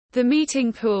The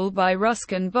Meeting Pool by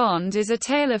Ruskin Bond is a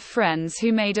tale of friends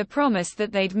who made a promise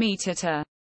that they'd meet at a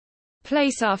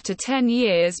place after 10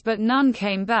 years but none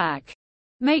came back.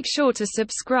 Make sure to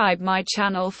subscribe my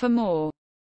channel for more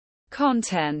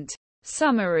content.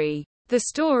 Summary. The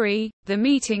story, The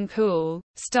Meeting Pool,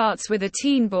 starts with a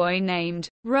teen boy named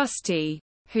Rusty,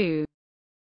 who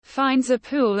finds a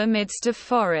pool amidst a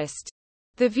forest.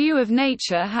 The view of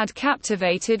nature had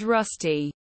captivated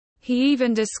Rusty. He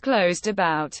even disclosed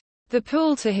about the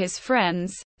pool to his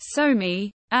friends, Somi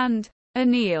and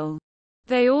Anil.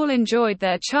 They all enjoyed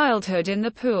their childhood in the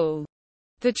pool.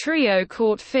 The trio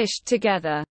caught fish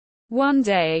together. One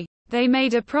day, they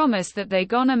made a promise that they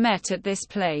gonna met at this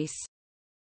place.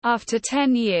 After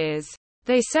 10 years,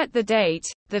 they set the date,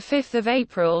 the 5th of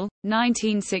April,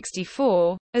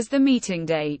 1964, as the meeting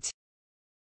date.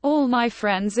 All my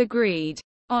friends agreed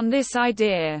on this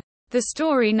idea. The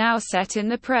story now set in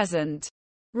the present.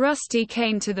 Rusty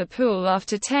came to the pool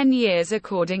after 10 years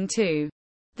according to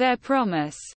their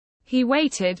promise. He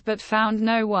waited but found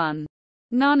no one.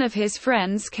 None of his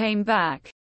friends came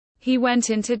back. He went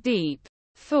into deep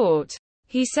thought.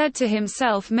 He said to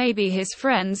himself maybe his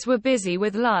friends were busy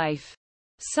with life.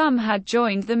 Some had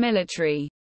joined the military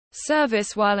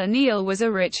service while Anil was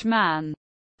a rich man.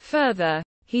 Further,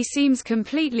 he seems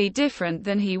completely different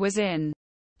than he was in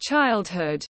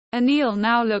childhood. Anil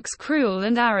now looks cruel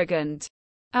and arrogant.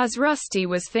 As Rusty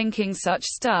was thinking such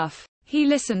stuff, he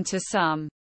listened to some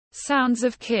sounds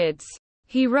of kids.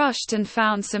 He rushed and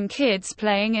found some kids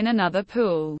playing in another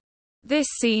pool. This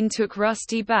scene took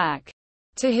Rusty back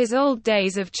to his old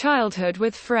days of childhood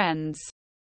with friends.